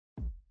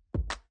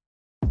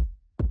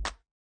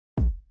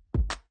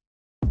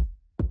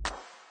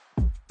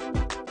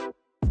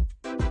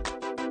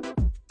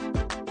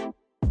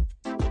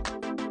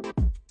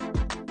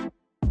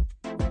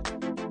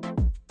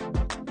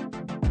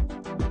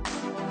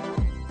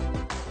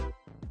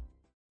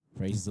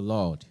Praise the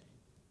Lord.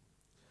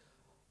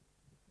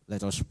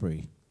 Let us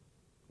pray.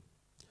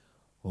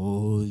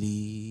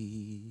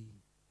 Holy,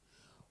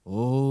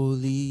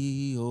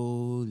 holy,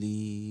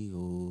 holy,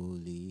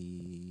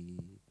 holy,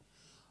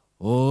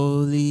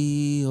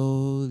 holy,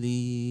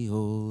 holy,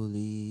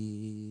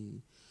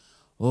 holy,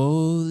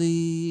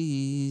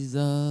 holy is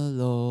the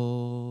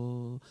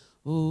Lord,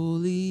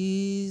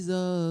 holy is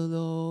the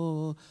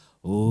Lord,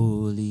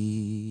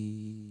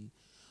 holy,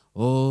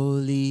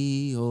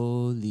 holy,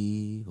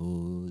 holy,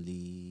 holy.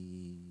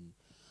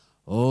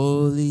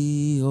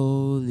 Holy,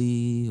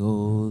 holy,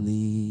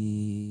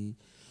 holy,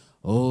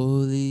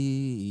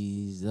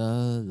 holy is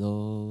the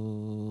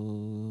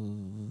Lord.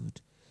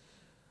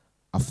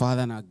 Our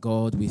Father and our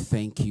God, we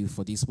thank you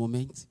for this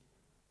moment.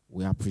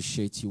 We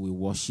appreciate you, we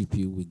worship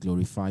you, we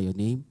glorify your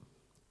name.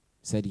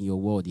 You said in your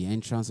word, the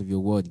entrance of your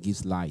word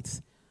gives light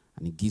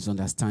and it gives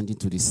understanding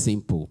to the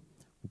simple.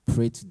 We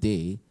pray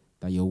today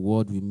that your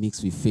word will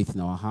mix with faith in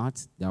our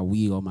hearts, that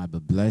we all might be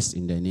blessed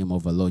in the name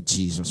of the Lord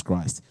Jesus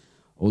Christ.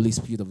 Holy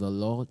Spirit of the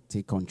Lord,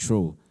 take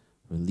control.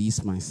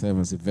 Release myself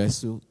as a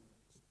vessel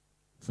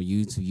for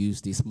you to use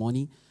this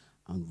morning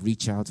and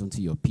reach out unto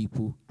your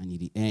people. And in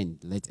the end,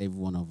 let every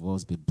one of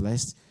us be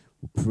blessed.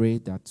 We pray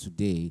that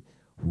today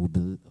we will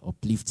be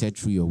uplifted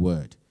through your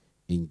word.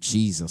 In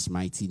Jesus'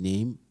 mighty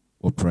name,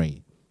 we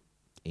pray.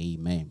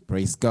 Amen.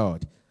 Praise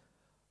God. I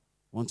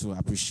want to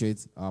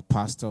appreciate our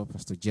pastor,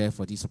 Pastor Jeff,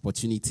 for this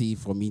opportunity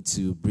for me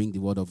to bring the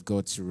word of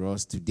God to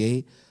us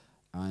today.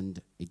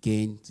 And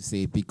again, to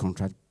say a big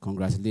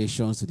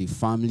congratulations to the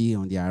family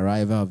on the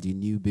arrival of the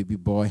new baby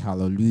boy.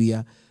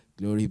 Hallelujah.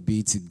 Glory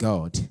be to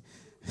God.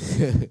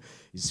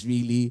 It's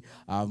really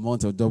a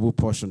month of double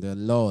portion. The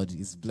Lord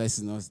is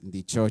blessing us in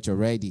the church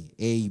already.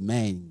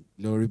 Amen.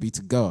 Glory be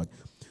to God.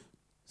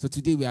 So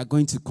today we are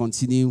going to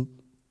continue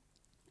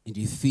in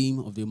the theme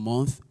of the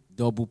month,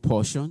 double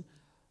portion,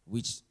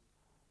 which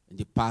in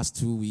the past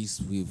 2 weeks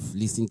we've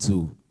listened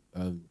to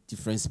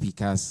different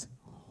speakers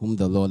whom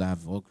the Lord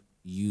have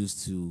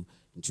used to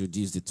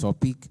introduce the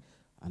topic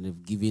and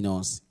have given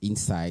us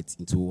insight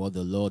into what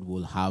the Lord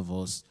will have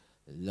us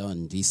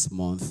learn this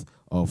month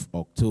of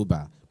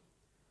October.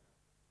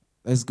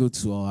 Let's go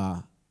to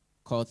our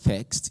core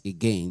text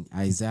again,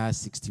 Isaiah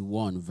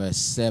 61 verse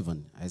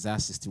 7. Isaiah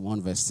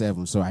 61 verse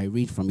 7. So I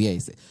read from here.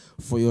 It says,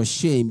 "For your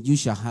shame you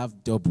shall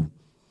have double,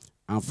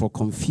 and for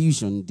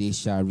confusion they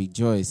shall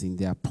rejoice in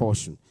their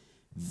portion.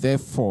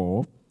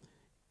 Therefore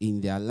in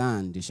their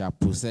land they shall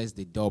possess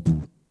the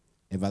double.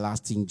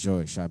 Everlasting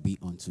joy shall be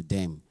unto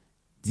them."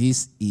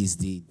 This is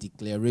the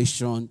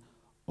declaration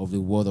of the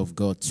word of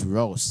God to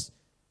us.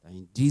 And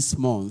in this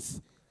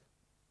month,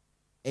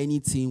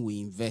 anything we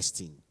invest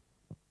in,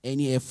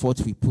 any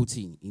effort we put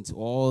into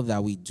all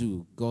that we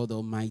do, God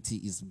Almighty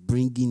is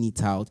bringing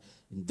it out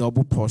in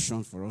double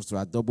portion for us to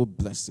have double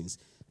blessings.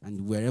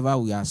 And wherever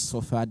we have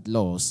suffered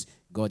loss,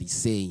 God is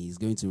saying He's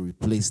going to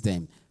replace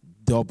them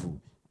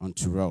double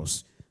unto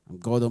us. And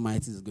God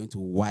Almighty is going to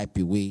wipe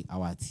away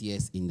our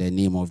tears in the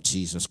name of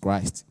Jesus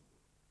Christ.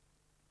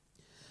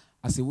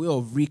 As a way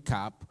of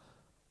recap,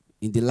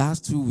 in the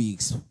last 2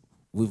 weeks,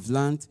 we've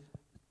learned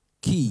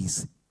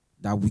keys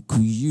that we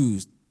could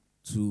use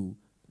to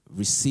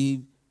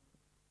receive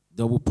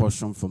double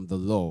portion from the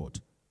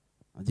Lord.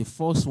 And the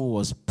first one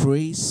was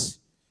praise.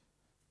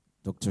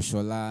 Dr.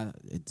 Shola,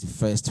 the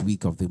first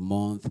week of the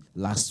month,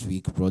 last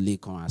week,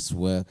 Brolekon as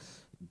well,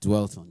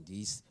 dwelt on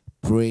this.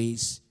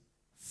 Praise,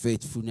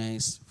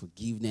 faithfulness,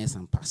 forgiveness,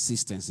 and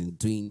persistence in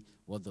doing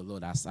what the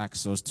Lord has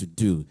asked us to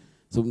do.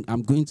 So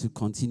I'm going to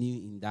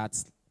continue in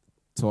that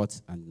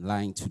thought and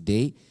line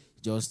today,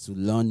 just to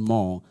learn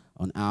more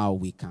on how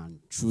we can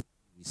truly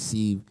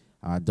receive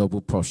our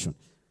double portion.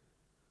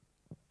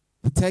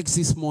 The text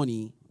this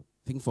morning, I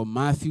think from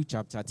Matthew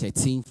chapter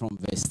 13 from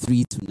verse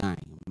 3 to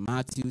 9.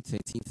 Matthew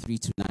 13, 3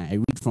 to 9. I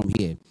read from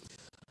here.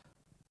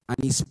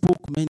 "And he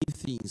spoke many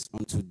things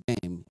unto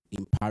them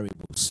in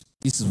parables."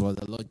 This is what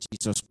the Lord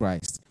Jesus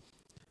Christ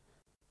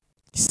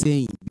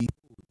saying,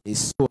 "Behold, a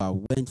sower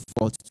went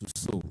forth to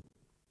sow.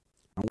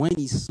 And when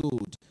he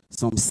sowed,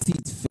 some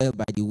seed fell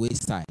by the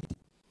wayside,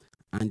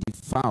 and the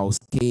fowls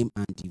came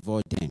and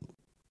devoured them."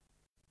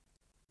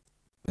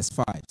 Verse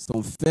 5.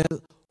 "Some fell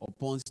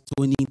upon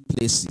stony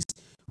places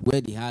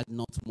where they had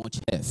not much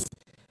earth,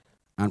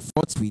 and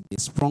forthwith they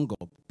sprung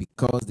up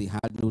because they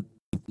had no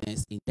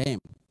deepness in them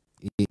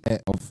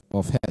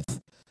of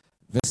earth."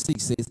 Verse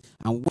 6 says,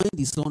 "And when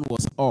the sun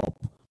was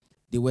up,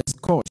 they were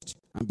scorched,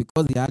 and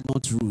because they had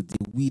not root,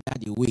 they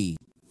withered away.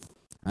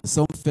 And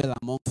some fell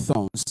among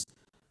thorns,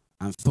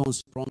 and thorns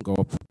sprung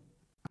up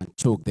and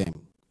choked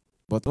them.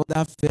 But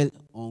others fell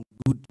on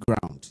good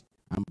ground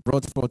and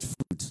brought forth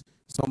fruit,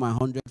 some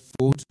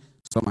 100-fold,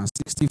 some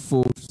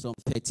 60-fold, some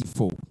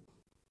 30-fold."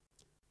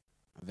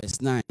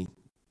 Verse 9,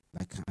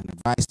 like an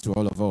advice to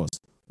all of us,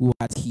 who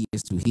had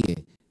ears to hear,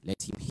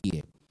 let him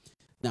hear.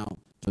 Now,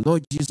 the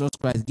Lord Jesus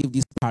Christ gave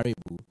this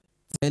parable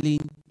telling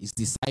his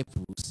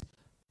disciples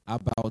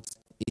about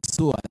a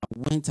sower that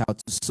went out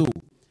to sow,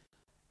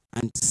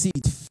 and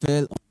seed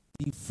fell on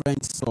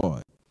different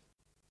soil.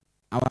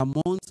 Our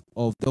month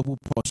of double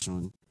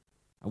portion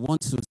I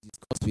want to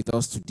discuss with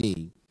us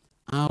today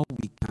how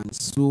we can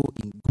sow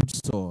in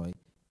good soil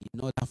in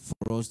order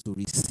for us to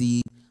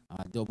receive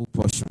our double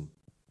portion.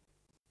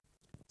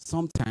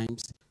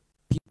 Sometimes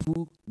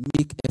people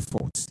make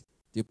efforts,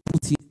 they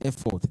put in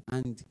effort,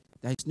 and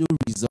there is no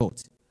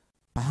result.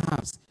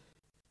 Perhaps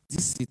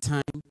this is the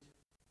time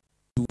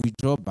to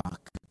withdraw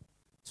back,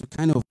 to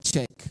kind of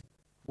check,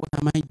 what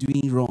am I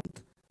doing wrong?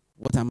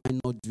 What am I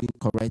not doing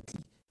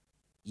correctly?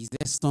 Is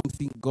there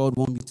something God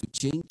wants me to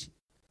change?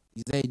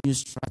 Is there a new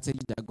strategy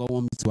that God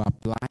wants me to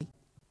apply?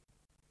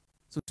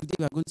 So today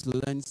we are going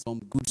to learn some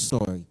good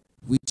soil,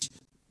 which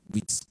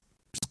with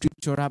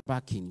scriptural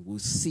backing, we'll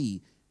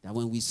see that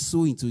when we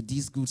sow into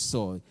this good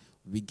soil,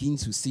 we begin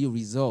to see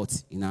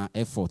results in our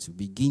effort.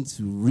 We begin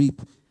to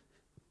reap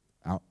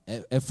our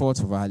effort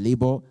of our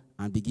labor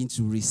and begin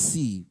to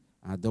receive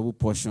a double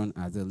portion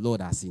as the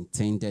Lord has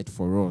intended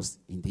for us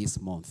in this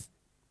month.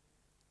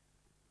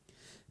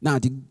 Now,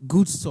 the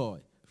good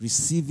soil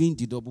receiving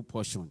the double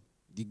portion.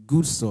 The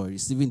good soil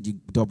receiving the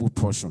double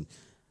portion.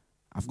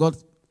 I've got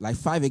like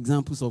 5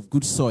 examples of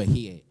good soil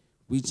here,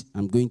 which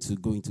I'm going to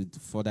go into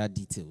further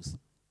details.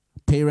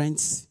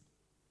 Parents,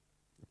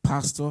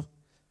 pastor,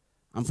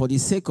 and for the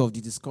sake of the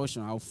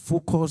discussion, I'll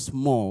focus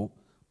more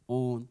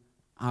on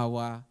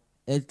our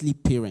earthly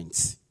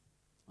parents,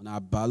 on our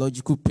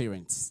biological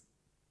parents,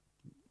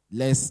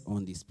 less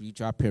on the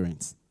spiritual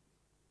parents.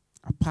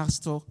 Our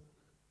pastor,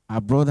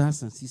 our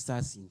brothers and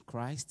sisters in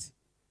Christ,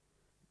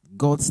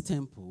 God's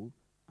temple,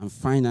 and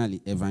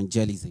finally,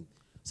 evangelism.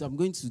 So I'm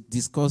going to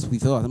discuss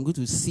with us, we're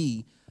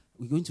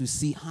going to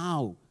see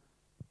how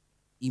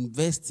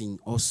investing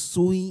or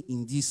sowing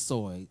in this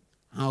soil,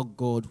 how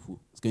God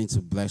is going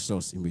to bless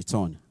us in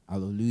return.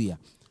 Hallelujah.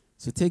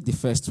 So take the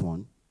first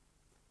one,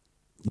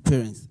 the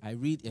parents. I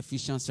read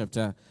Ephesians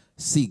chapter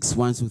 6,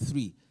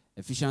 1-3.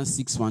 Ephesians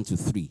 6,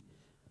 1-3.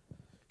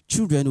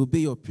 Children, obey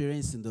your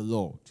parents in the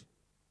Lord,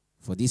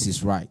 for this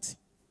is right.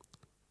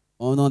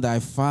 Honor thy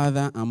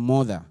father and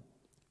mother,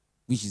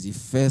 which is the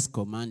first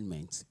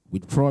commandment,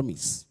 with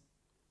promise,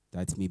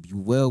 that it may be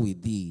well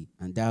with thee,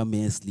 and thou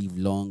mayest live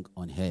long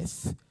on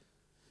earth.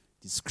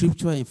 The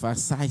scripture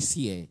emphasizes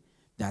here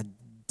that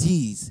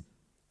this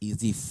is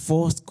the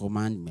first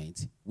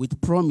commandment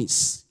with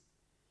promise.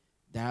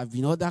 There have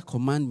been other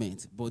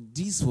commandments, but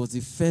this was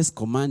the first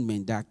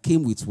commandment that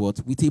came with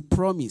what? With a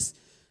promise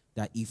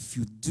that if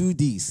you do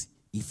this,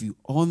 if you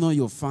honor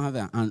your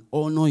father and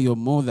honor your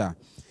mother,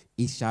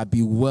 it shall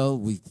be well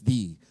with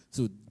thee.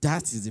 So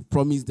that is the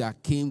promise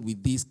that came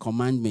with this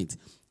commandment.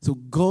 So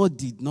God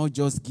did not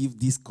just give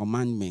this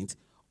commandment,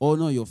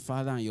 honor your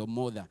father and your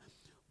mother,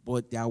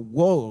 but there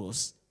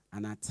was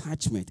an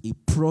attachment, a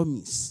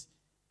promise,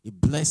 a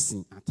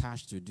blessing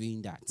attached to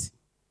doing that.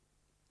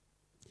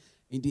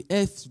 In the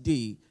earth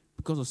today,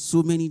 because of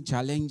so many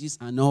challenges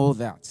and all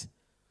that,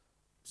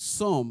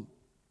 some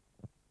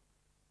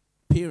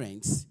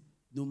parents,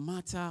 no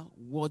matter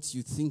what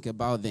you think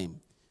about them,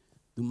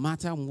 no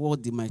matter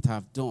what they might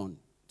have done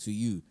to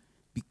you,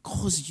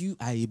 because you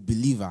are a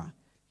believer,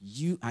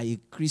 you are a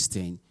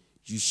Christian,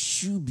 you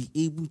should be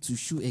able to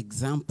show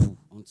example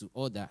unto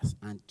others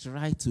and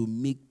try to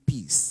make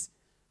peace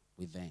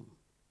with them.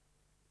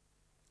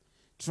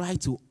 Try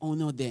to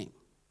honor them.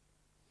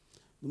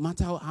 No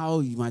matter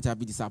how you might have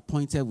been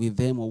disappointed with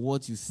them or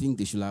what you think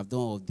they should have done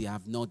or they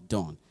have not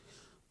done.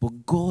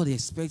 But God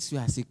expects you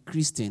as a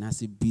Christian,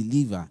 as a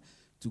believer,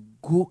 to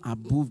go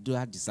above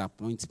that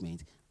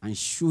disappointment and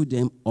show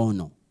them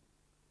honor,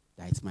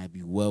 that it might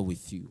be well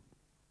with you.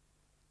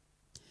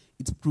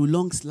 It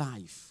prolongs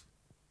life.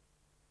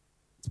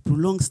 It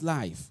prolongs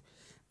life.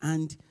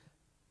 And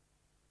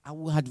I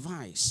will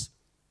advise,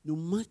 no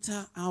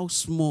matter how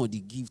small the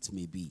gift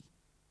may be,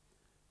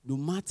 no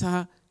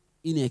matter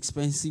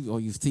inexpensive or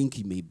you think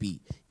it may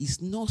be,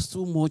 it's not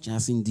so much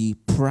as in the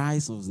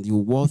price or the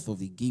worth of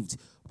the gift,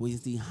 but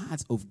it's the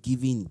heart of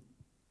giving.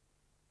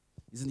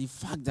 It's in the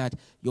fact that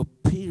your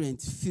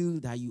parents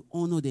feel that you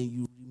honor them,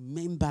 you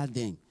remember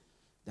them,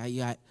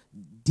 that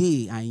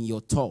they are in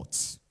your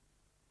thoughts.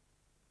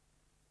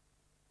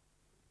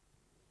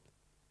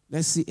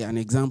 Let's see an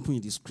example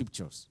in the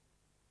scriptures.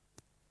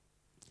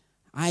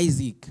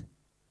 Isaac,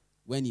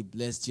 when he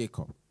blessed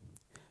Jacob,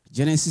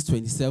 Genesis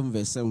 27,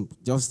 verse 7,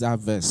 just that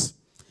verse,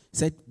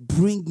 said,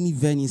 bring me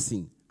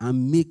venison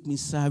and make me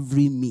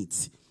savory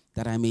meat,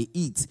 that I may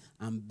eat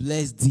and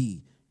bless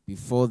thee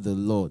before the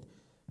Lord,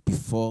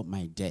 before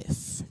my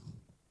death.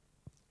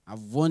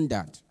 I've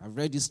wondered, I've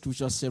read this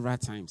scripture several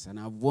times, and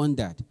I've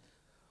wondered,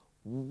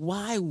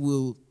 why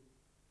will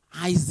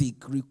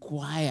Isaac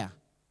require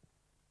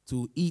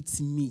to eat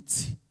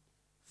meat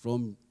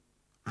from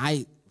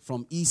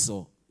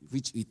Esau,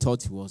 which he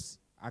thought he was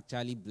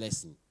actually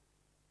blessing,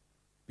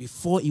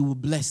 before he would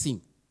bless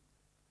him?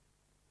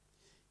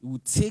 It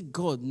would take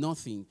God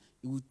nothing.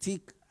 It would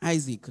take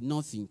Isaac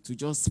nothing to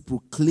just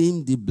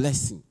proclaim the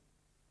blessing.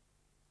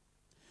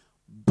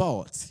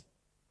 But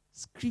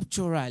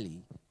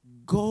scripturally,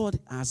 God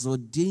has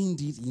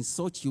ordained it in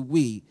such a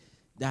way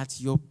that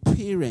your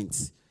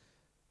parents,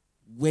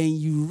 when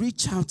you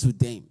reach out to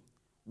them,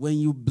 when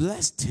you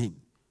bless them,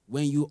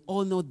 when you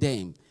honor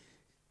them,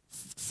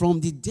 from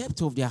the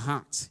depth of their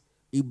heart,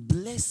 a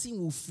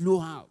blessing will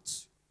flow out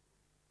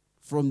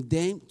from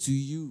them to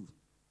you.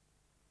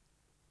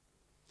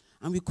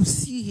 And we could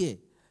see here,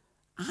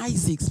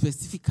 Isaac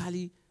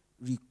specifically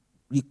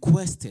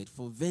requested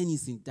for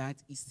venison that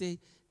he said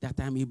that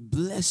I may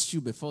bless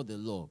you before the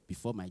Lord,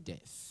 before my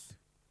death.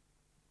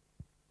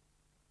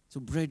 So,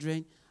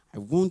 brethren, I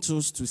want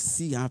us to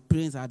see our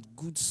parents had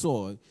good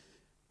soil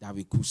that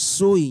we could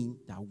sow in,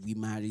 that we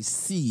might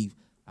receive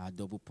our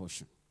double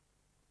portion.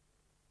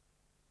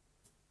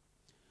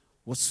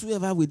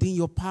 Whatsoever within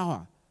your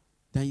power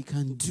that you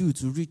can do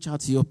to reach out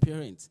to your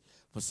parents.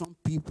 For some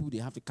people, they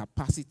have the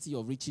capacity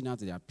of reaching out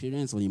to their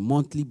parents on a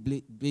monthly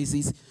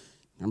basis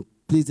and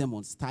place them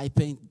on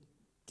stipend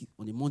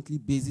on a monthly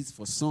basis.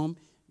 For some,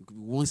 it could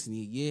be once in a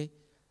year.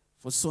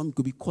 For some, it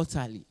could be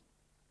quarterly.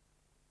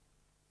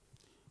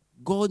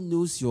 God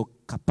knows your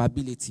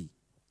capability,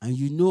 and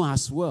you know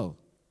as well.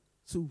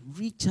 So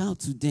reach out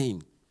to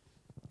them.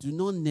 Do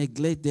not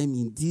neglect them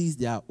in this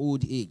their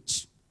old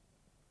age.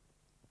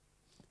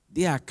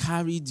 They have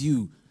carried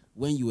you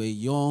when you were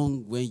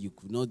young, when you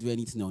could not do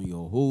anything on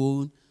your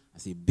own,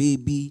 as a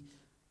baby,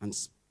 and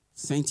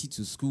sent you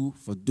to school.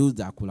 For those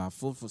that could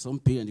afford, for some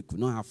parents they could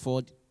not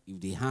afford.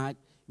 If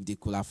they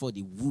could afford,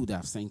 they would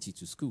have sent you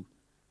to school.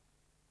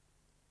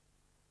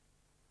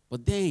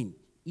 But then,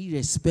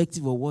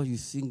 irrespective of what you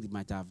think they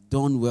might have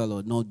done well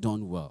or not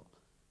done well,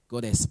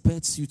 God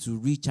expects you to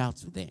reach out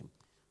to them,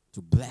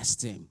 to bless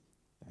them,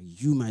 that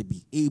you might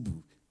be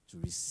able to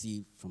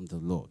receive from the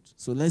Lord.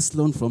 So let's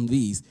learn from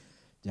this.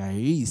 There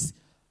is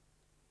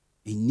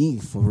a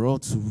need for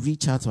us to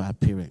reach out to our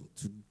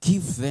parents, to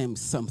give them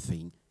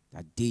something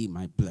that they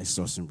might bless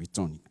us in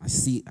return. I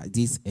see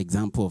this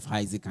example of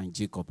Isaac and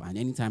Jacob, and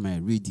anytime I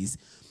read this,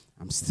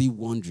 I'm still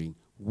wondering,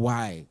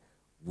 why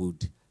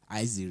would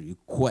Isaac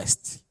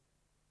request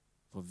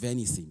for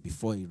venison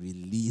before he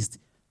released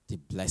the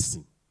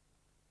blessing?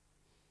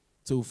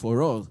 So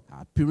for us,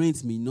 our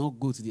parents may not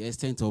go to the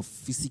extent of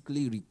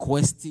physically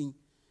requesting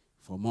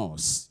from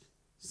us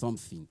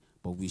something,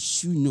 but we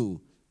should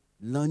know,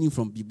 learning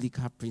from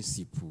biblical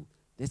principle,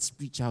 let's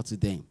reach out to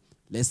them.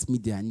 Let's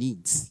meet their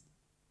needs.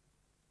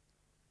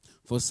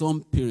 For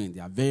some parents,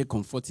 they are very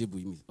comfortable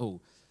with me. Oh,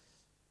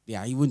 they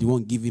are even the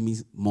one giving me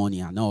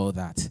money and all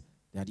that.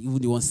 They are even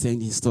the one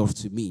sending stuff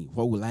to me.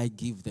 What will I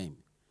give them?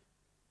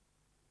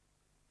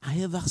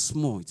 However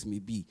small it may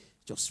be,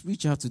 just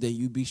reach out to them.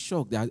 You'll be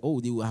shocked that,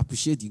 they will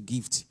appreciate the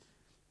gift.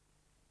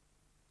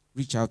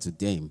 Reach out to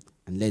them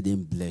and let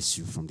them bless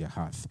you from their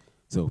heart.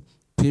 So,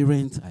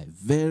 parents are a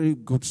very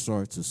good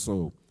soil to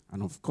sow.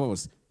 And of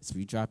course,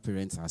 spiritual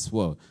parents as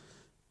well.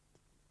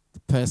 The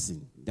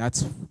person,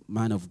 that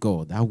man of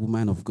God, that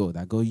woman of God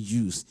that God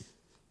used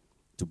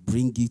to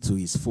bring you to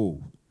his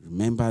fold.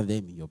 Remember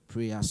them in your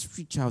prayers.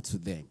 Reach out to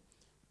them.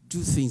 Do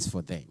things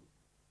for them.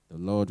 The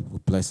Lord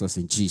will bless us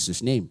in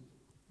Jesus' name.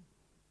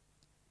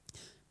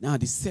 Now,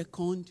 the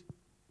second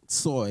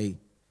soil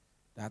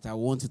that I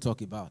want to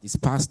talk about is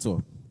pastor.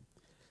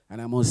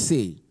 And I must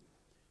say,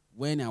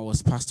 when I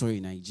was pastoring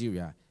in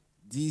Nigeria,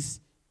 this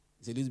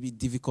is a little bit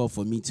difficult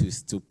for me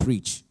to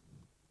preach,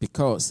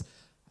 because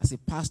as a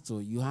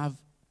pastor, you have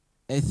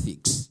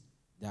ethics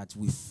that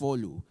we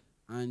follow,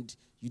 and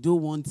you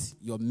don't want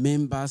your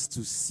members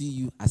to see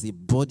you as a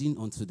burden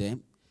unto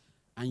them,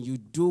 and you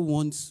don't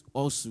want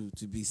also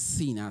to be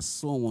seen as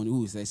someone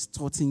who is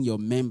extorting your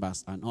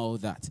members and all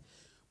that.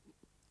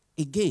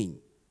 Again,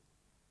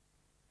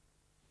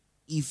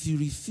 if you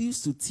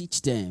refuse to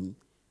teach them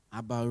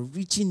about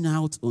reaching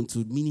out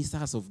unto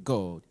ministers of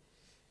God,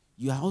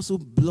 you are also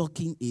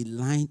blocking a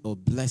line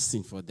of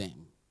blessing for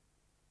them.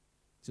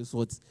 Just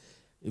what's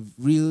a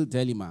real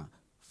dilemma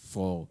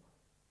for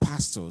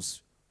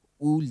pastors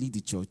who lead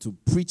the church to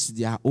preach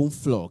their own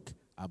flock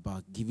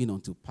about giving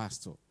unto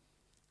pastor.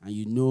 And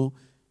you know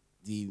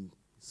the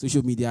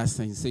social media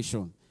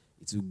sensation,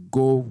 it will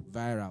go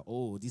viral.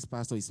 Oh, this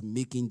pastor is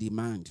making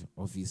demand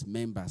of his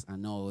members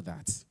and all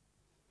that.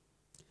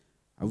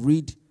 I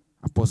read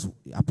Apostle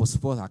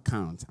Paul's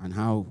account and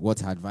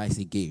what advice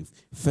he gave.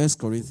 1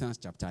 Corinthians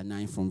chapter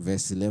 9 from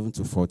verse 11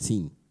 to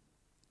 14.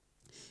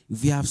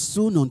 If we have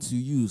sown unto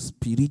you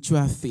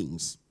spiritual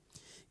things,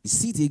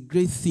 is it a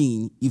great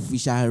thing if we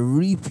shall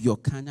reap your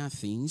carnal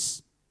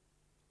things?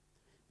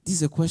 This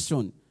is a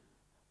question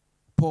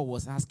Paul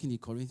was asking the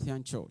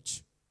Corinthian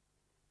church.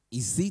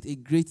 Is it a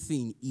great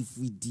thing if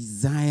we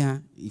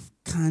desire a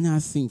carnal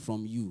thing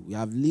from you? We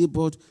have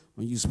labored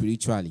on you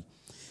spiritually.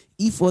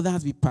 If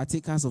others be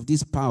partakers of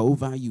this power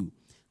over you,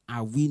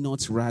 are we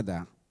not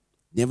rather?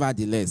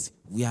 Nevertheless,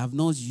 we have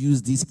not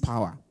used this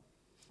power,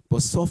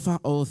 but suffer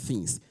all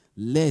things,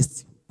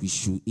 lest we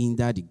should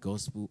hinder the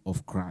gospel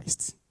of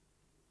Christ.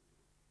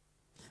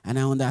 And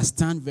I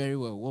understand very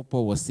well what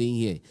Paul was saying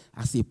here.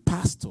 As a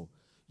pastor,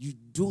 you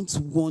don't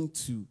want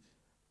to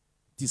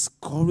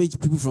discourage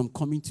people from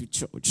coming to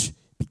church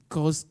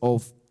because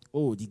of,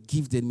 the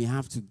gift they may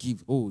have to give,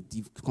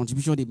 the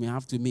contribution they may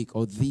have to make,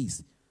 or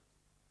this.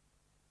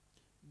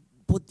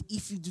 But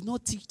if you do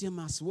not teach them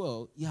as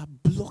well, you are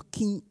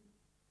blocking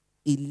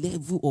a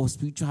level of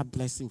spiritual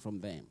blessing from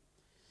them.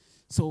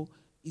 So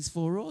it's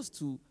for us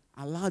to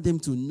allow them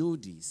to know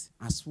this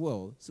as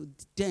well. So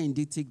then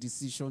they take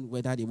decision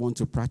whether they want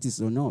to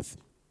practice or not.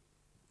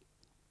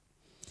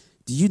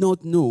 Do you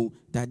not know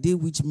that they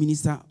which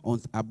minister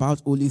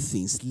about holy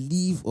things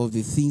live of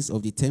the things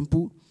of the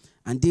temple,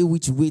 and they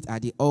which wait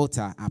at the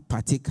altar are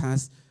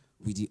partakers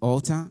with the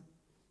altar?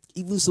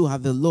 Even so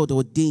have the Lord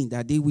ordained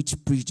that they which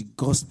preach the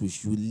gospel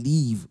should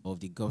live of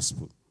the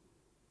gospel.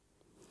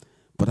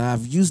 But I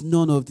have used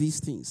none of these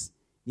things,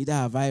 neither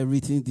have I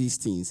written these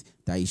things,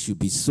 that it should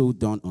be so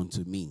done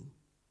unto me.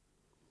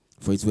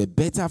 For it were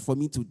better for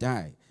me to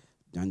die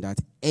than that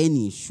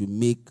any should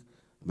make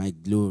my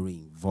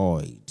glory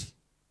void.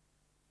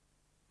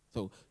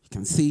 So you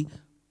can see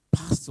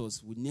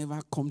pastors will never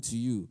come to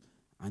you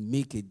and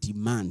make a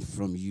demand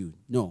from you.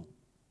 No.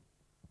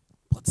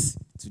 But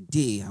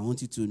today, I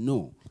want you to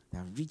know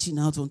that reaching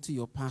out unto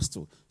your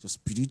pastor, your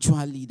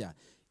spiritual leader,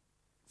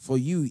 for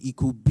you, it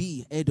could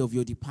be head of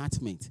your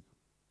department.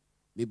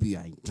 Maybe you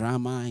are in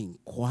drama, in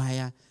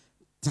choir.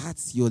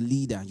 That's your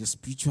leader, your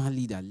spiritual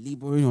leader,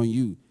 laboring on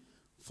you.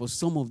 For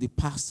some of the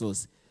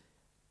pastors,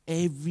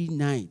 every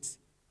night,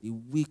 they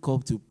wake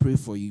up to pray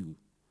for you.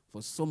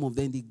 For some of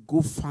them, they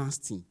go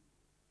fasting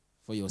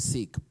for your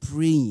sake,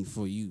 praying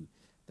for you,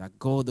 that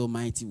God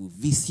Almighty will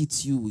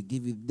visit you, will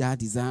give you that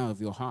desire of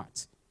your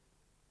heart.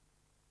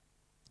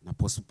 And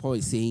Apostle Paul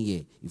is saying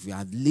here, if you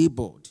have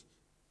labored,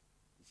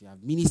 if you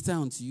have ministered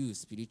unto you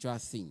spiritual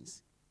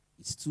things,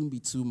 it's soon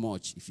be too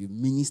much if you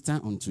minister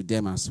unto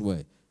them as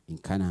well in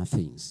carnal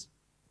things.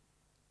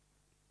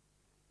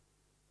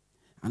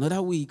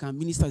 Another way you can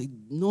minister,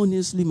 not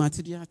necessarily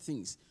material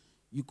things.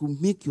 You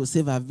could make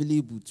yourself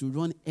available to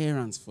run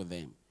errands for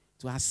them,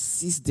 to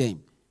assist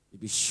them,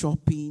 maybe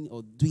shopping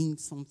or doing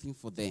something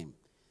for them.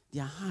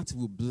 Their heart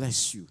will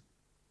bless you.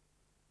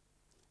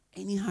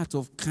 Any heart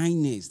of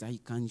kindness that you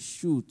can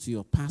show to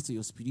your pastor,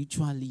 your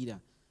spiritual leader,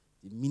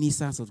 the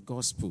ministers of the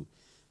gospel.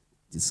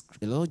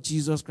 The Lord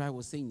Jesus Christ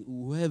was saying,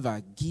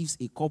 whoever gives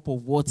a cup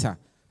of water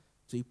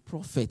to a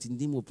prophet in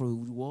the name of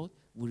reward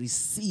will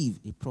receive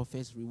a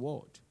prophet's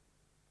reward.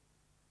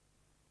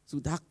 So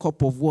that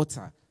cup of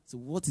water, so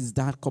what is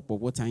that cup of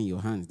water in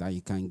your hands that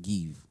you can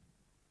give?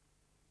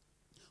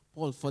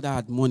 Paul further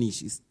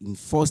admonishes in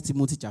 1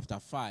 Timothy chapter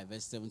 5,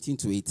 verse 17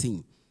 to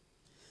 18.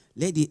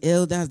 Let the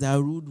elders that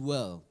rule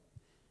well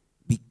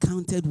be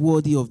counted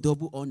worthy of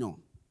double honor,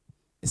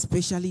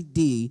 especially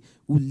they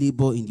who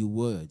labor in the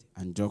word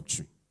and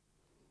doctrine.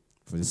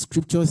 For the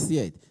scripture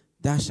said,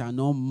 thou shalt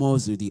not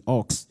muzzle the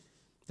ox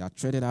that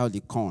treadeth out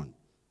the corn,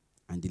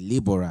 and the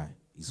laborer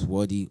is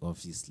worthy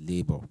of his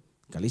labor.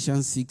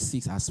 Galatians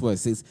 6:6 as well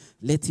says,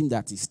 let him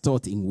that is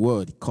taught in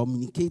word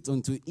communicate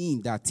unto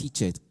him that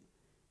teacheth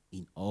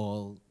in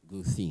all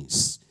good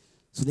things.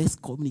 So let's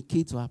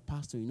communicate to our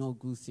pastor in all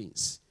good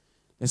things.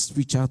 Let's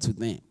reach out to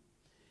them.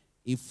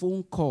 A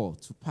phone call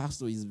to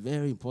pastor is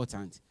very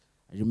important.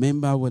 I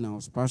remember when I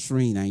was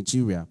pastoring in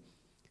Nigeria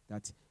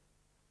that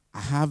I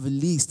have a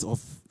list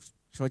of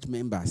church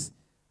members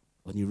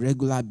on a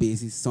regular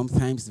basis.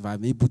 Sometimes if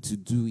I'm able to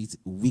do it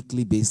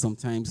weekly basis,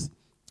 sometimes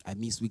I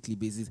miss weekly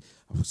basis.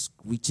 I was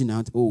reaching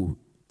out, oh,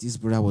 this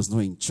brother was not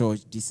in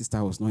church, this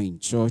sister was not in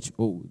church,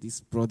 oh, this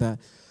brother,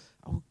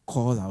 I will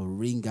call, I will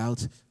ring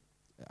out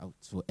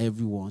to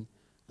everyone.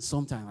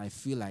 Sometimes I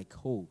feel like,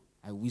 oh,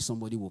 I wish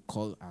somebody would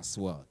call as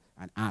well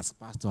and ask,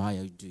 Pastor, how are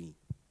you doing?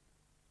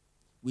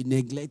 We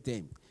neglect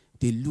them.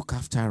 They look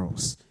after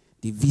us.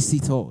 They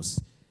visit us.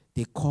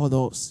 They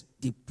call us.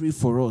 They pray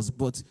for us.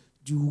 But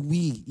do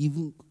we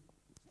even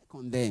check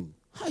on them?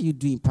 How are you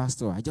doing,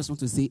 Pastor? I just want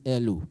to say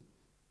hello.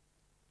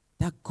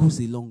 That goes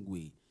a long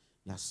way.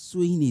 You are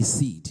sowing a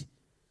seed.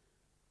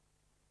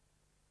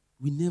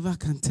 We never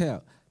can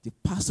tell. The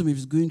pastor may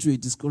be going through a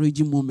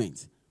discouraging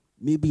moment,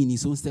 maybe in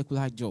his own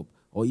secular job,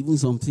 or even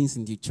some things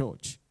in the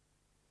church.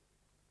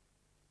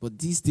 But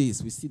these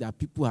days, we see that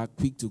people are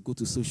quick to go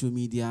to social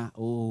media,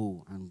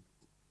 and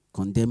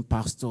condemn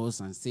pastors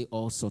and say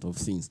all sorts of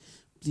things.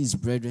 Please,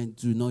 brethren,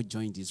 do not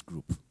join this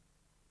group.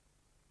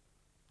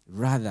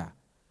 Rather,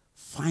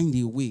 find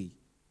a way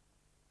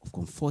of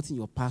comforting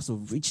your pastor,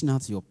 of reaching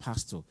out to your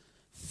pastor,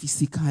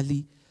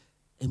 physically,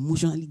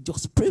 emotionally.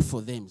 Just pray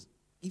for them.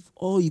 If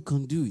all you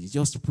can do is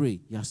just pray,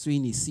 you are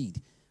sowing a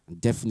seed, and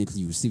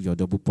definitely you receive your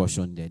double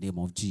portion in the name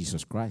of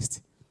Jesus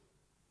Christ.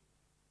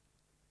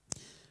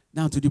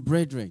 Now to the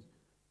brethren,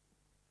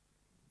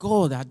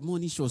 God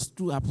admonished us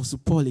through Apostle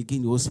Paul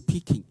again. He was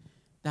speaking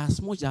that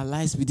as much that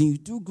lies within you,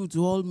 do good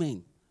to all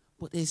men,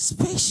 but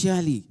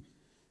especially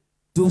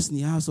those in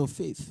the house of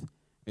faith.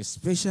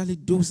 Especially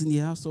those in the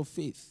house of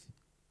faith.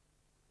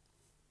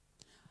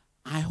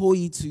 I owe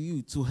it to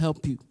you to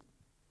help you.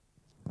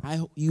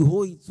 You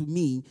owe it to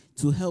me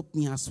to help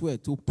me as well,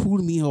 to pull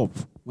me up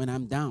when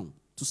I'm down,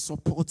 to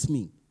support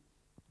me.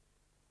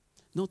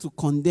 Not to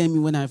condemn me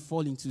when I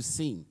fall into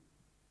sin.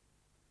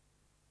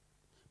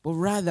 But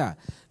rather,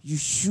 you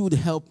should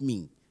help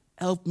me.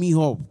 Help me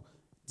up.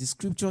 The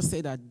scripture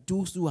said that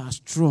those who are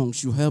strong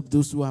should help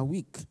those who are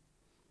weak.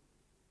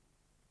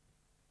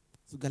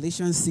 So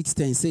Galatians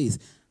 6:10 says,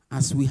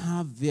 As we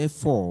have,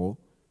 therefore,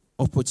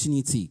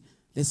 opportunity,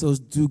 let us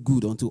do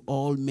good unto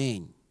all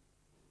men,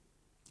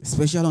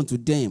 especially unto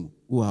them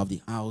who have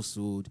the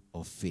household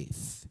of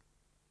faith.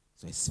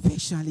 So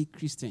especially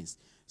Christians,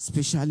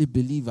 especially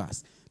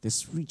believers,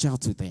 let's reach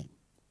out to them.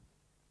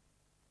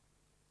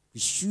 We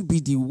should be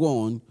the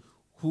one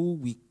who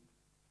will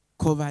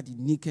cover the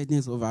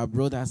nakedness of our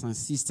brothers and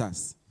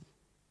sisters.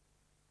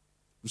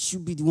 We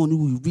should be the one who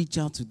will reach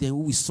out to them,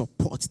 who will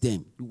support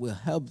them, who will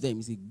help them.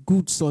 It's a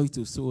good soil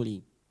to sow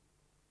in.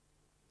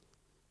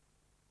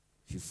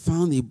 If you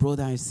found a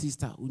brother and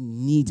sister who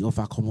need of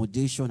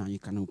accommodation and you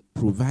can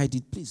provide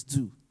it, please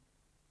do.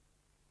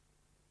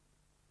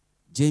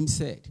 James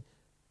said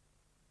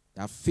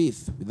that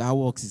faith without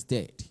works is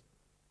dead.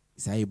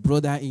 It's like a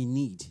brother in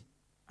need,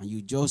 and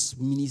you just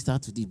minister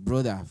to the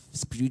brother,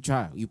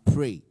 spiritual, you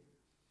pray.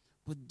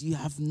 But you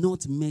have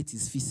not met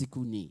his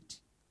physical need.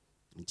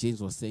 And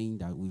James was saying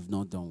that we've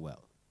not done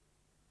well.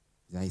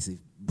 There is a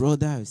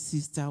brother or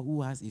sister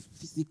who has a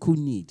physical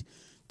need.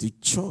 The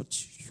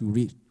church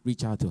should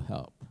reach out to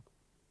help.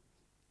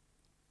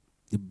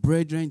 The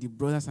brethren, the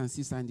brothers and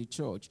sisters in the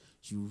church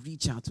should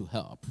reach out to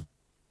help.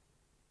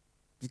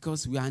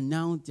 Because we are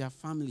now their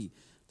family.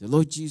 The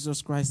Lord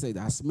Jesus Christ said,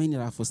 as many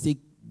that forsake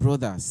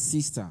brother,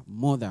 sister,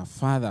 mother,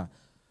 father,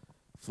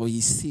 for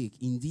his sake,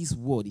 in this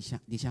world,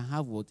 they shall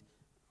have what?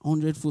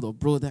 100-fold of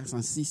brothers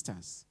and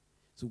sisters.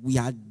 So we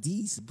are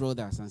these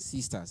brothers and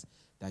sisters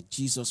that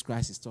Jesus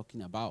Christ is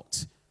talking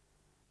about.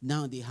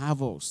 Now they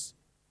have us.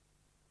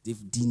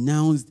 They've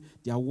denounced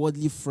their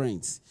worldly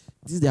friends.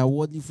 Their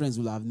worldly friends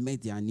will have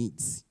met their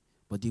needs,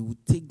 but they will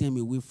take them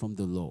away from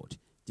the Lord.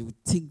 They will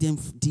take them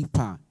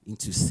deeper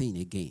into sin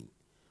again.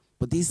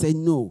 But they say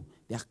no,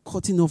 they are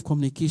cutting off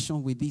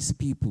communication with these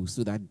people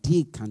so that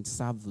they can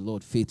serve the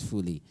Lord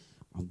faithfully.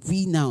 And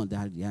we now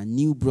that they are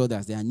new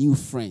brothers, they are new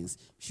friends,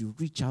 should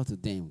reach out to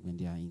them when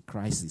they are in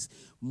crisis.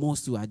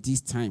 Most so at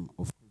this time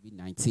of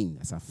COVID-19,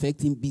 that's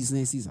affecting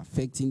businesses,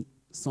 affecting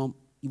some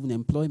even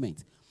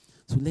employment.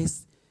 So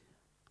let's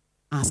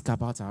ask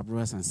about our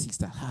brothers and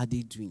sisters. How are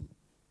they doing?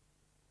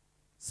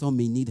 Some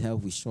may need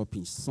help with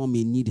shopping. Some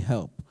may need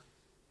help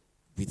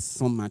with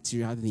some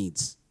material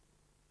needs.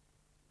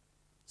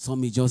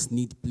 Some may just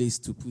need a place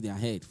to put their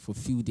head for a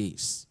few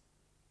days.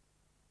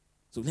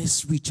 So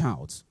let's reach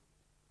out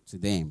to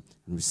them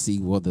and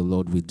receive what the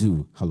Lord will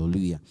do.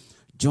 Hallelujah.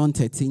 John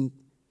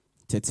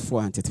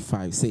 13:34 and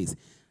 35 says,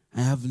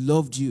 I have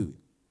loved you,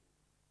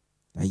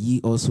 that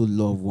ye also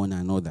love one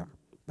another.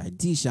 By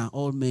this shall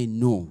all men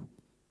know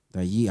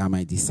that ye are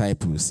my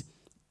disciples,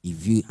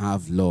 if you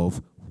have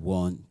love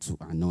one to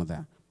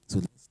another. So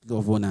let's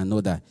love one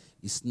another.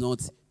 It's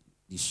not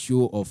the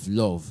show of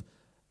love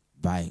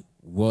by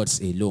words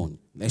alone.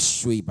 Let's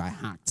show it by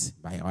heart,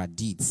 by our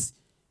deeds,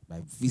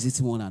 by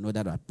visiting one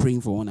another, by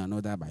praying for one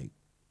another, by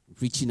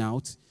reaching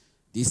out.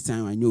 This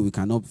time I know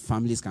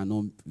families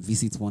cannot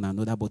visit one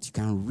another, but you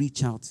can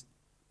reach out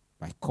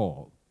by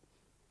call.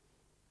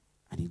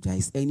 And if there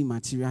is any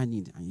material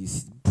need, and you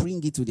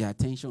bring it to the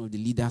attention of the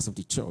leaders of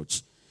the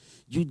church,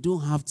 you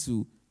don't have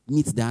to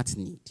meet that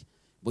need.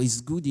 But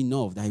it's good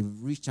enough that you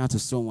reach out to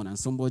someone and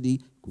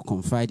somebody will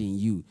confide in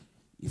you.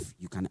 If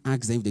you can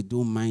ask them if they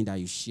don't mind that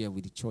you share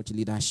with the church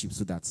leadership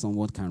so that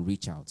someone can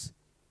reach out.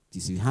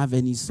 If you have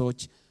any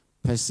such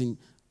person,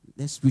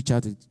 let's reach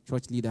out to the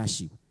church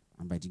leadership.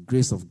 And by the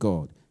grace of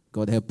God,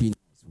 God helping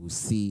us, we'll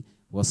see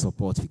what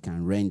support we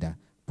can render.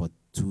 But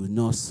do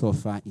not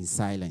suffer in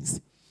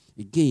silence.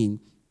 Again,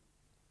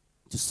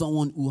 to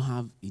someone who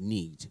have a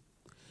need,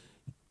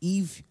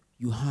 if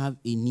you have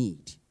a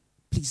need,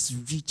 please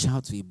reach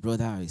out to a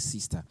brother or a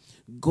sister.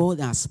 God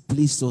has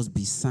placed us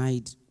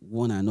beside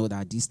one another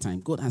at this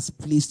time. God has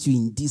placed you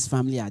in this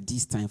family at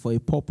this time for a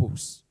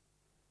purpose.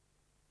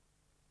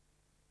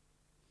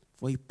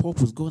 For a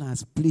purpose, God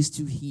has placed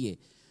you here.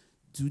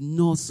 Do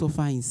not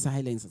suffer in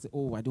silence and say,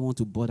 oh, I don't want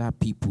to bother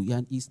people.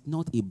 It's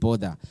not a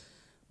bother.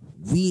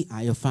 We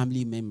are your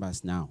family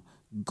members now.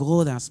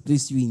 God has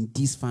placed you in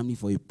this family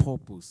for a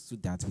purpose so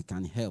that we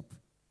can help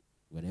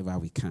wherever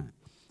we can.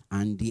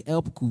 And the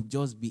help could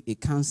just be a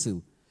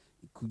counsel.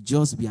 It could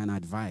just be an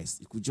advice.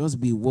 It could just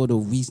be a word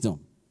of wisdom.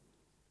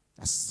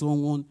 That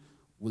someone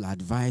will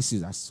advise you,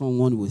 that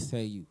someone will tell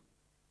you.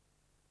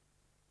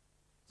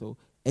 So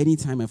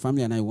anytime my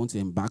family and I want to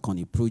embark on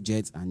a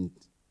project and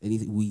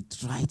anything, we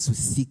try to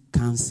seek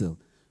counsel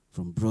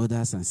from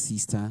brothers and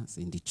sisters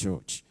in the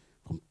church,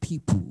 from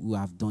people who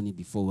have done it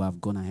before, who have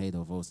gone ahead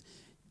of us.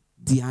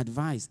 The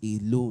advice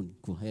alone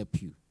could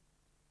help you.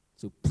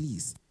 So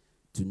please,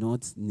 do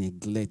not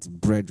neglect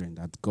brethren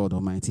that God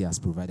Almighty has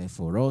provided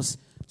for us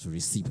to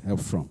receive help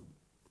from.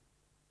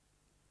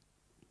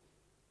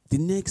 The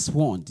next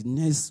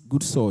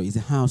good soil is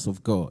the house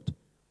of God.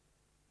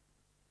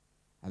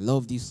 I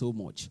love this so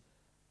much.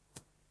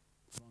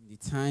 From the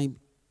time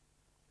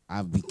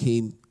I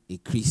became a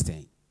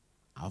Christian,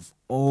 I've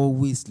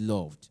always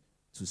loved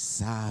to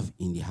serve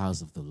in the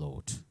house of the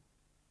Lord.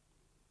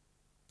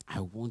 I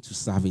want to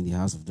serve in the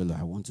house of the Lord.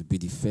 I want to be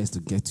the first to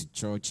get to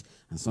church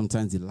and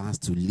sometimes the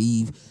last to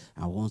leave.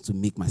 I want to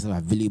make myself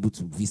available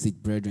to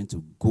visit brethren,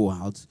 to go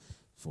out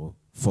for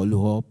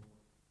follow-up.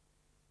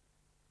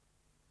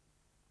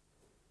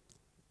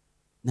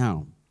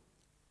 Now,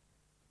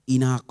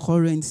 in our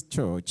current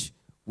church,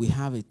 we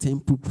have a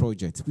temple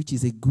project, which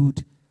is a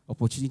good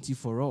opportunity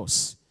for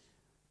us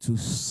to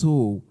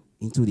sow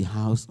into the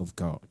house of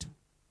God.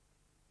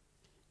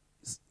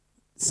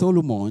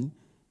 Solomon,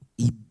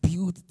 he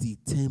built the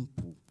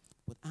temple,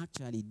 but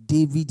actually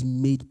David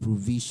made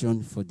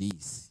provision for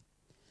this.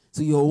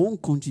 So your own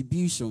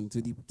contribution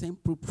to the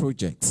temple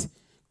project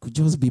could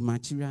just be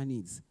material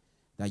needs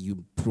that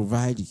you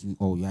provide,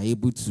 or you are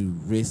able to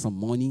raise some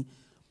money.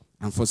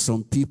 And for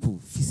some people,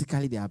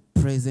 physically they are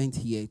present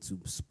here to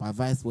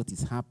supervise what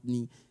is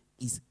happening.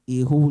 Is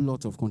a whole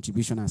lot of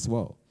contribution as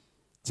well.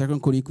 2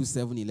 Chronicles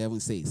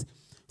 7:11 says,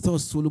 so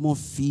Solomon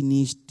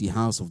finished the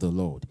house of the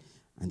Lord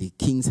and the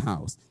king's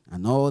house,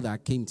 and all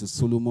that came to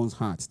Solomon's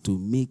heart to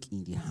make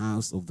in the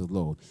house of the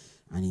Lord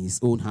and in his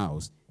own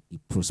house, he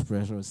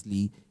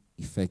prosperously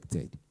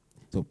effected.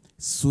 So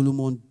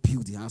Solomon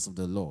built the house of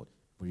the Lord.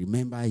 But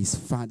remember, his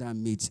father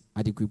made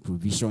adequate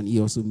provision. He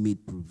also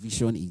made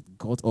provision. He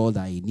got all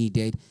that he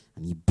needed,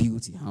 and he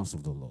built the house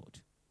of the Lord.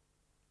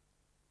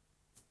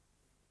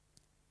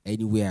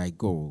 Anywhere I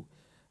go,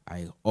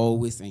 I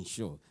always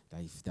ensure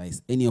that if there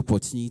is any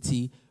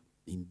opportunity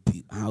in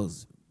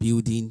house,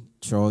 building,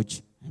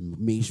 church, and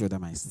make sure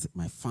that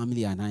my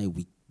family and I,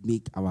 we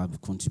make our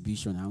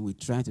contribution, and we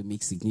try to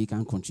make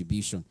significant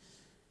contribution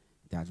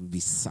that will be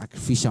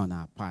sacrificial on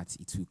our part.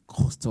 It will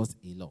cost us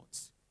a lot.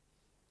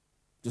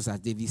 Just as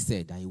David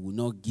said, that he will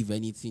not give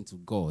anything to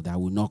God that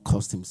will not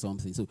cost him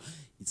something. So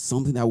it's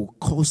something that will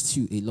cost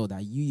you a lot,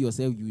 that you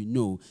yourself, you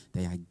know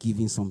that you are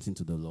giving something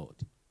to the Lord.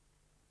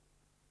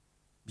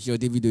 Bishop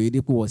David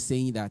Oyedepo was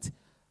saying that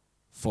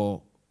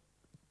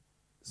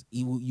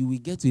you will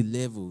get to a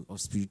level of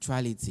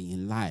spirituality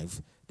in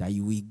life that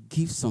you will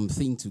give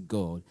something to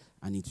God,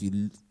 and it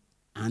will,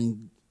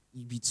 and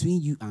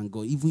between you and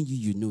God, even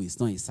you know it's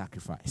not a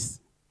sacrifice.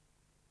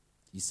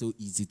 It's so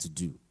easy to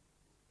do.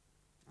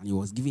 And he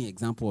was giving an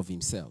example of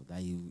himself, that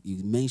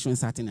he mentioned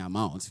certain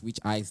amounts, which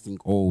I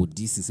think, oh,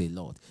 this is a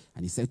lot.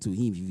 And he said to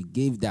him, if you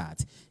gave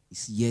that,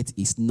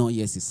 it's not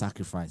yet a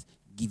sacrifice,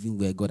 given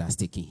where God has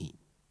taken him.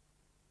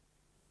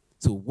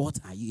 So what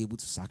are you able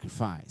to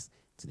sacrifice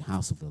to the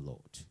house of the Lord?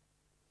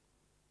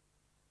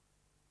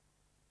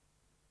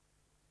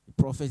 The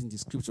prophet in the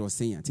scripture was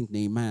saying, I think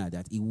Nehemiah,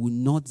 that he would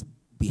not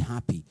be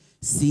happy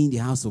seeing the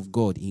house of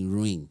God in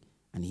ruin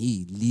and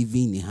he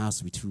living in a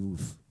house with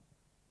roof.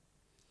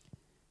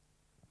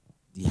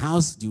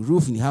 The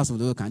roof in the house of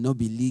the Lord cannot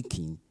be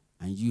leaking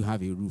and you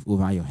have a roof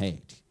over your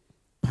head.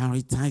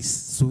 Prioritize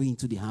sowing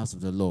into the house of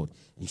the Lord,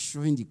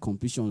 ensuring the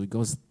completion of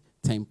God's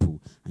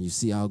temple, and you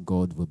see how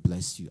God will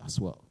bless you as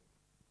well.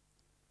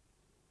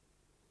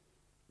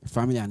 The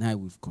family and I,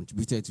 we've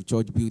contributed to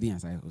church building,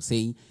 as I was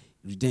saying.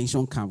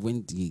 Redemption Camp,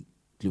 when the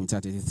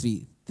kilometer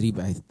 3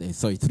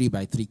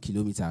 by 3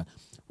 kilometer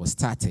was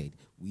started,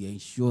 we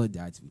ensured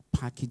that we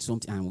packaged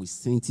something and we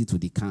sent it to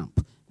the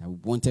camp that we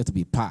wanted to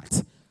be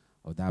part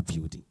of that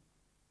building.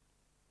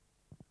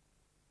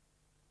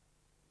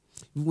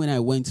 Even when I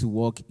went to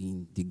work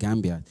in the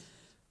Gambia,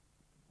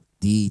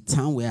 the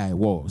town where I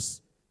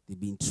was, they've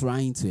been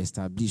trying to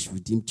establish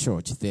Redeemed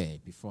Church there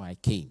before I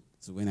came.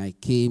 So when I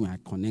came, I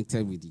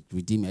connected with the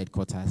Redeemed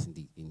headquarters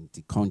in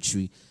the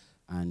country,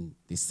 and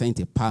they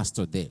sent a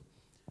pastor there.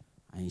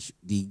 And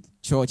the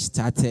church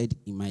started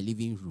in my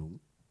living room,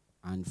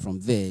 and from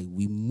there,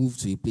 we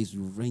moved to a place,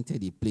 we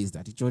rented a place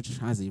that the church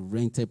has a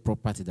rented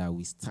property that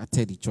we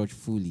started the church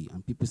fully,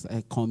 and people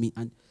started coming.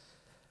 And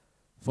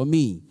for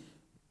me,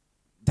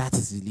 that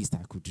is the least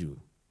I could do.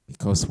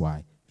 Because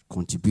why?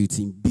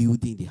 Contributing,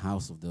 building the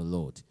house of the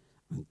Lord.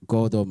 And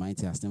God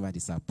Almighty has never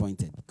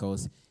disappointed,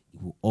 because He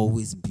will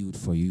always build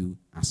for you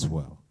as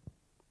well.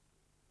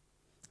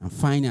 And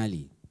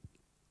finally,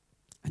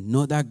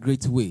 another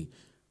great way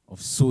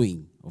of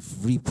sowing,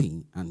 of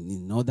reaping, and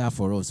in order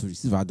for us to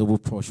receive our double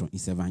portion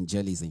is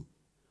evangelism.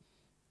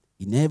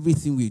 In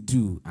everything we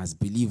do as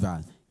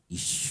believers, it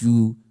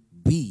should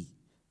be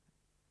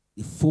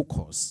the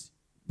focus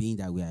being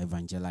that we are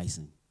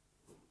evangelizing.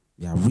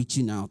 We are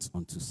reaching out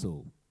unto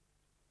soul.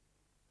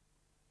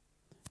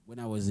 When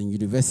I was in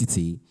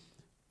university,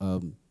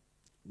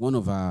 one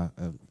of our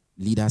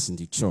leaders in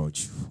the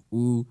church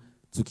who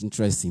took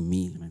interest in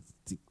me,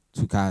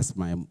 took us,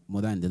 my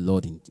mother and the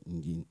Lord,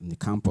 in the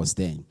campus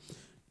then,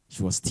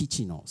 she was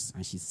teaching us,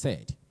 and she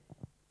said,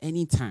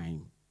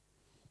 anytime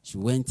she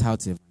went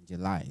out to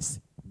evangelize,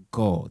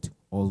 God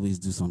always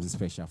do something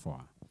special for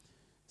her.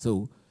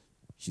 So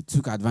she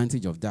took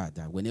advantage of that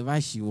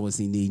whenever she was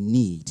in a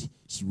need,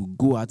 she would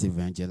go out to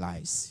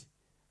evangelize,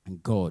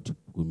 and God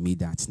would meet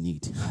that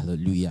need.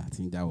 Hallelujah. I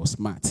think that was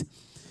smart.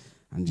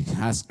 And it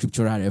has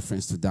scriptural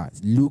reference to that.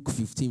 Luke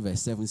 15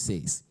 verse 7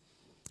 says,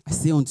 I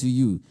say unto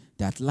you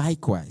that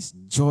likewise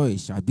joy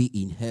shall be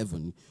in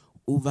heaven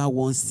over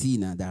one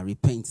sinner that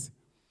repents,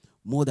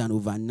 more than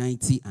over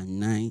 90 and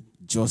 9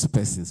 just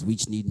persons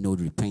which need no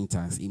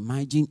repentance.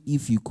 Imagine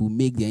if you could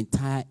make the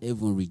entire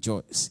heaven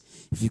rejoice.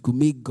 If you could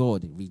make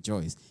God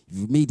rejoice. If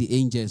you made the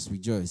angels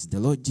rejoice. The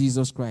Lord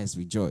Jesus Christ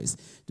rejoice.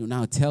 So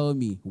now tell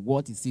me,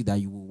 what is it that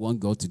you want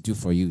God to do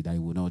for you that he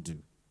will not do?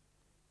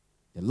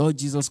 The Lord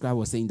Jesus Christ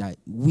was saying that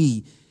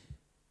we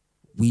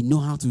know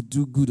how to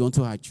do good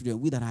unto our children.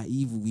 We that are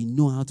evil, we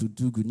know how to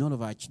do good. None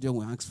of our children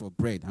will ask for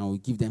bread and will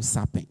give them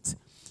serpent.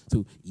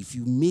 So if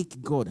you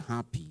make God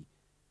happy,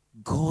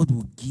 God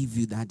will give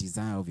you that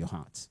desire of your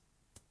heart.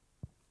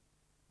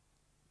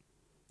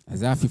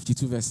 Isaiah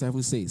 52 verse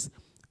 7 says,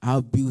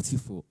 how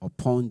beautiful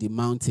upon the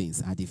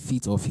mountains are the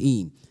feet of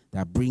him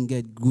that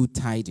bringeth good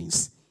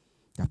tidings,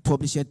 that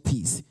publisheth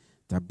peace,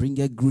 that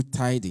bringeth good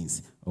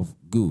tidings of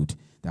good,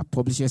 that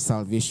publisheth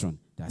salvation,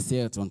 that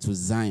saith unto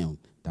Zion,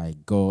 thy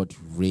God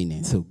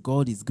reigneth. So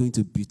God is going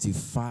to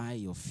beautify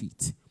your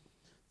feet.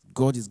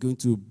 God is going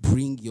to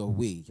bring your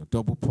way, your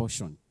double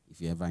portion,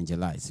 if you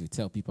evangelize, you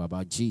tell people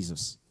about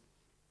Jesus.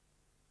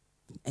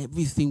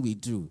 Everything we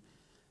do,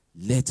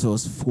 let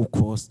us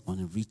focus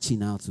on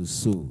reaching out to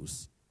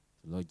souls,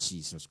 Lord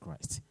Jesus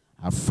Christ.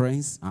 Our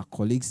friends, our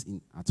colleagues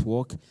at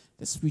work,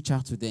 let's reach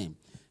out to them.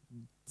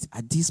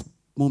 At this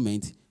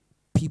moment,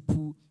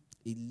 people,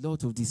 a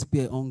lot of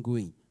despair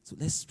ongoing. So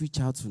let's reach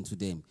out to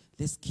them.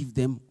 Let's give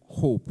them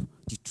hope,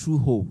 the true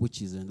hope,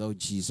 which is in Lord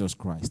Jesus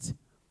Christ.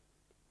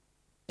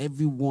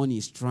 Everyone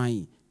is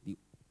trying. The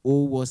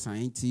whole world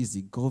scientists,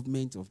 the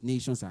government of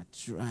nations are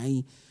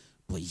trying,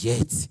 but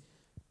yet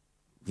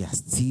we are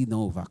still not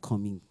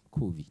overcoming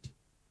COVID.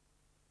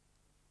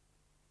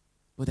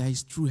 But there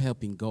is true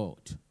help in God.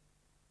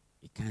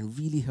 It can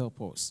really help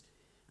us.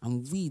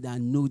 And we that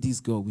know this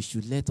God, we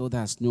should let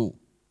others know.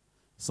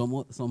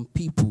 Some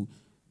people,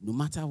 no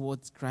matter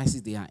what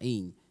crisis they are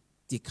in,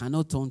 they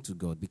cannot turn to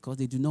God because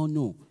they do not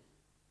know.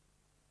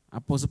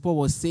 Apostle Paul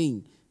was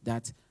saying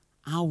that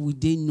how would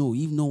they know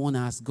if no one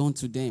has gone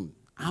to them?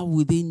 How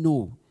would they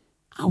know?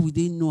 How would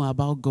they know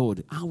about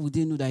God? How would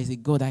they know there is a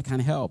God that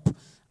can help?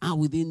 How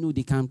would they know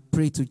they can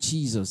pray to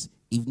Jesus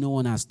if no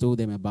one has told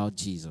them about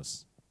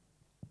Jesus?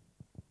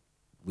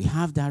 We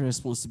have that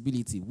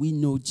responsibility. We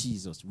know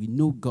Jesus. We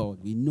know God.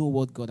 We know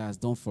what God has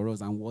done for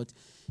us and what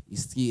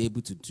He's still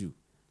able to do.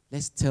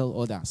 Let's tell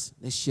others.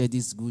 Let's share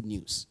this good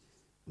news.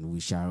 And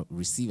we shall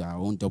receive our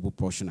own double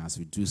portion as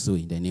we do so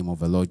in the name of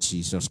the Lord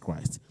Jesus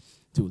Christ.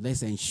 So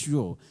let's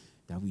ensure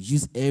that we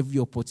use every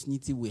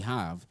opportunity we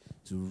have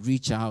to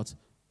reach out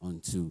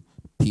unto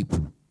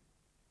people.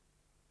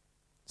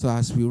 So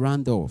as we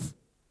round off,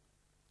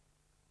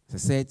 as I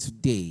said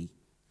today,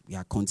 we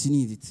are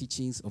continuing the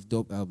teachings of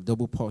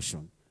double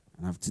portion.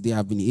 And today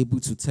I've been able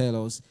to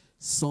tell us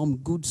some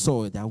good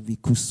soil that we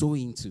could sow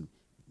into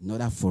in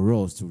order for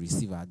us to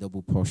receive our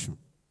double portion.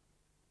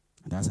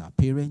 And that's our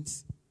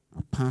parents,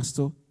 our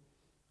pastor,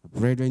 our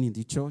brethren in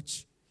the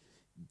church,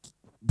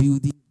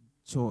 building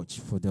church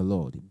for the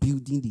Lord,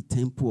 building the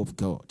temple of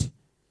God.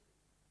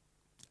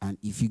 And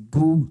if you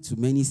go to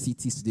many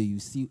cities today, you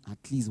see at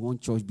least one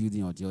church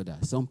building or the other.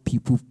 Some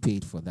people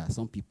paid for that.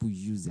 Some people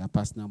use their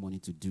personal money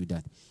to do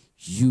that.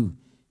 You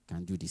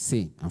can do the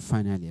same. And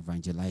finally,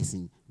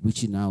 evangelizing,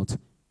 reaching out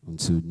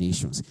unto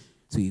nations.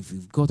 So if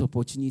you've got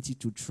opportunity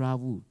to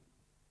travel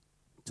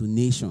to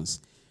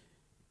nations,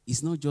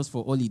 it's not just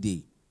for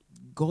holiday.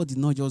 God did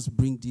not just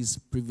bring this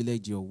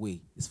privilege your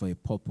way. It's for a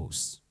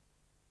purpose.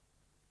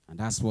 And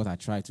that's what I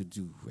try to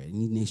do.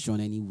 Any nation,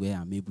 anywhere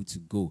I'm able to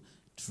go,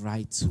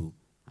 try to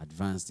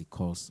advance the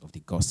cause of the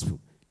gospel.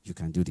 You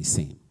can do the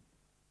same.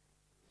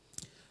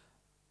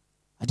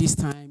 At this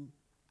time,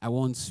 I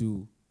want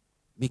to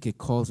make a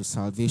call to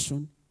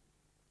salvation.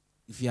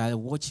 If you are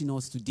watching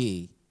us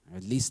today or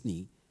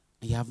listening,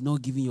 and you have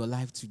not given your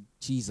life to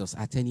Jesus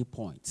at any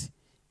point,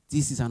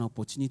 this is an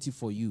opportunity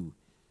for you.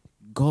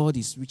 God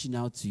is reaching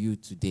out to you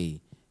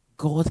today.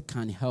 God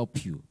can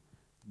help you.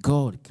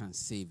 God can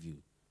save you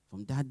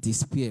from that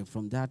despair,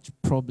 from that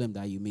problem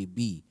that you may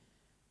be.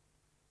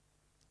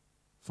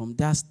 From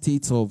that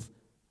state of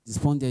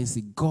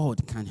despondency,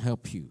 God can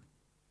help you.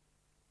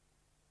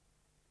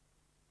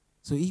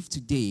 So if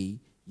today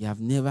you have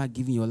never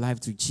given your life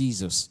to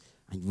Jesus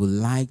and you would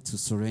like to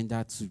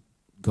surrender to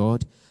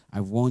God,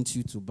 I want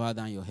you to bow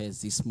down your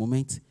heads this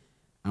moment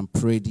and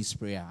pray this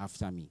prayer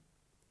after me.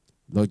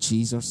 Lord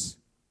Jesus,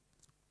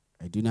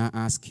 I do not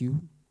ask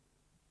you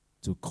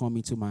to come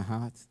into my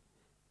heart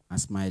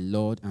as my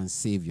Lord and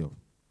Savior.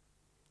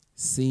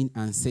 Sin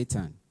and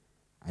Satan,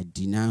 I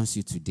denounce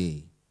you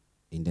today.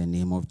 In the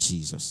name of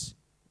Jesus.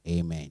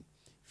 Amen.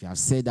 If you have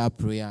said that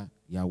prayer,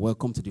 you are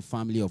welcome to the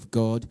family of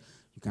God.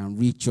 You can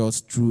reach us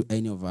through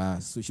any of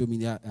our social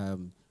media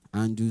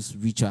handles,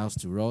 reach out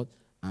to Rod,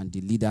 and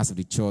the leaders of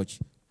the church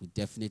will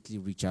definitely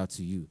reach out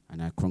to you.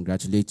 And I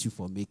congratulate you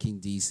for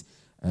making this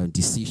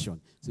decision.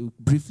 So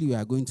briefly, we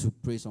are going to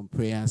pray some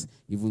prayers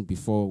even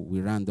before we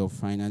round up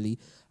finally.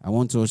 I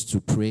want us to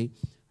pray.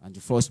 And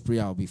the first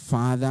prayer will be,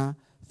 Father,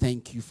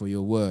 thank you for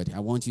your word. I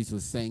want you to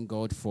thank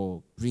God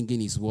for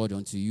bringing his word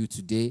unto you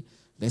today.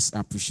 Let's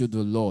appreciate the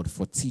Lord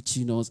for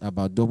teaching us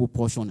about double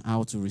portion,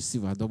 how to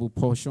receive our double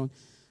portion.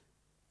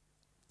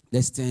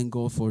 Let's thank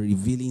God for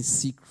revealing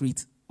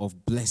secret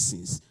of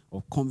blessings,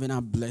 of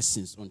covenant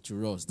blessings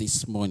unto us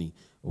this morning.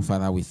 Oh,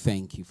 Father, we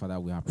thank you. Father,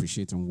 we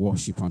appreciate and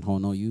worship and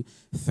honor you.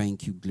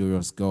 Thank you,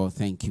 glorious God.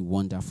 Thank you,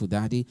 wonderful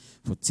Daddy,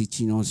 for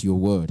teaching us your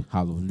word.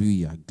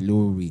 Hallelujah.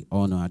 Glory,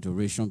 honor,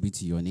 adoration be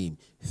to your name.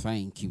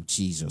 Thank you,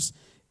 Jesus.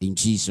 In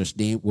Jesus'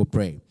 name we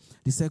pray.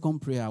 The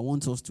second prayer, I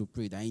want us to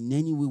pray that in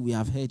any way we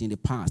have heard in the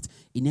past,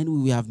 in any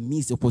way we have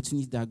missed the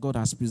opportunity that God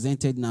has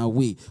presented in our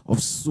way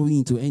of sowing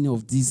into any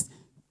of these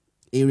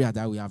area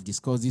that we have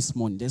discussed this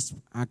morning. Let's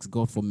ask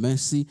God for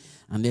mercy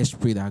and let's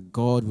pray that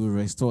God will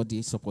restore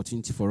this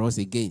opportunity for us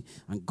again,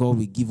 and God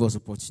will give us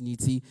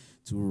opportunity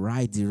to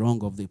right the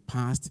wrong of the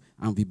past,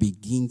 and we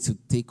begin to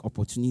take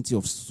opportunity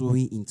of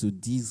sowing into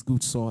this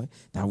good soil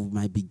that we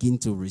might begin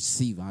to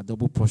receive our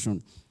double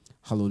portion.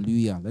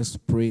 Hallelujah. Let's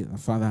pray.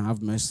 Father,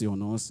 have mercy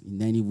on us.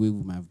 In any way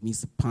we might have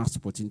missed the past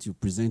opportunity you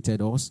presented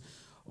us,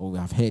 or we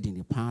have heard in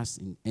the past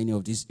in any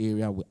of this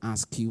area. We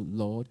ask you,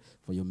 Lord,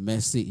 for your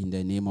mercy in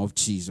the name of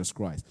Jesus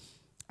Christ.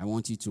 I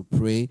want you to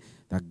pray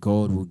that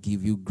God will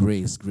give you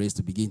grace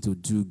to begin to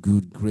do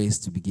good, grace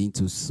to begin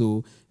to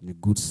sow in a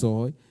good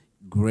soil,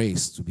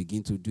 grace to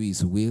begin to do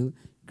his will,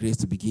 grace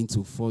to begin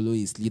to follow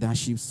his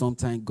leadership.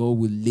 Sometimes God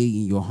will lay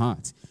in your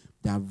heart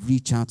that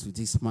reach out to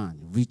this man,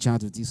 reach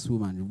out to this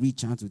woman,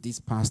 reach out to this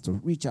pastor,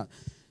 reach out.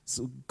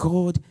 So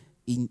God,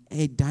 in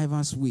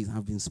diverse ways,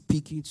 have been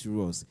speaking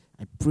to us.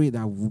 I pray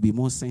that we'll be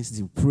more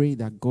sensitive. Pray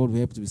that God will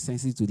help to be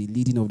sensitive to the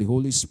leading of the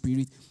Holy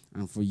Spirit,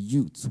 and for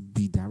you to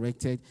be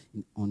directed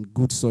on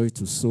good soil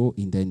to sow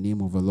in the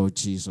name of the Lord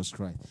Jesus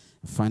Christ.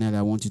 Finally,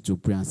 I want you to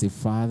pray and say,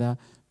 Father,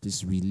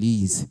 please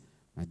release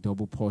my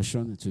double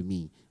portion to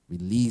me.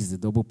 Release the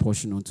double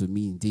portion unto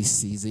me in this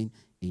season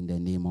in the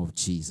name of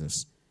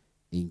Jesus.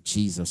 In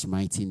Jesus'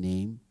 mighty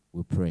name,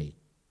 we pray.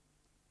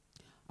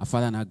 Our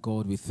Father and our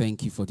God, we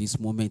thank you for this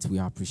moment. We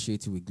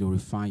appreciate you. We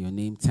glorify your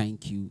name.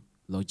 Thank you,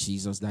 Lord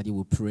Jesus. Daddy,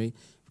 we pray.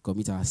 We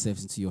commit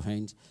ourselves into your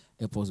hands.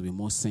 Help us be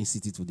more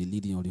sensitive to the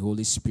leading of the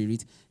Holy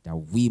Spirit, that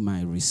we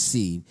might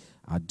receive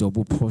a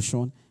double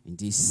portion in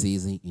this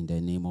season in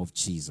the name of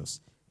Jesus.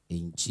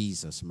 In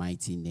Jesus'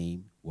 mighty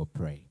name, we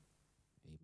pray.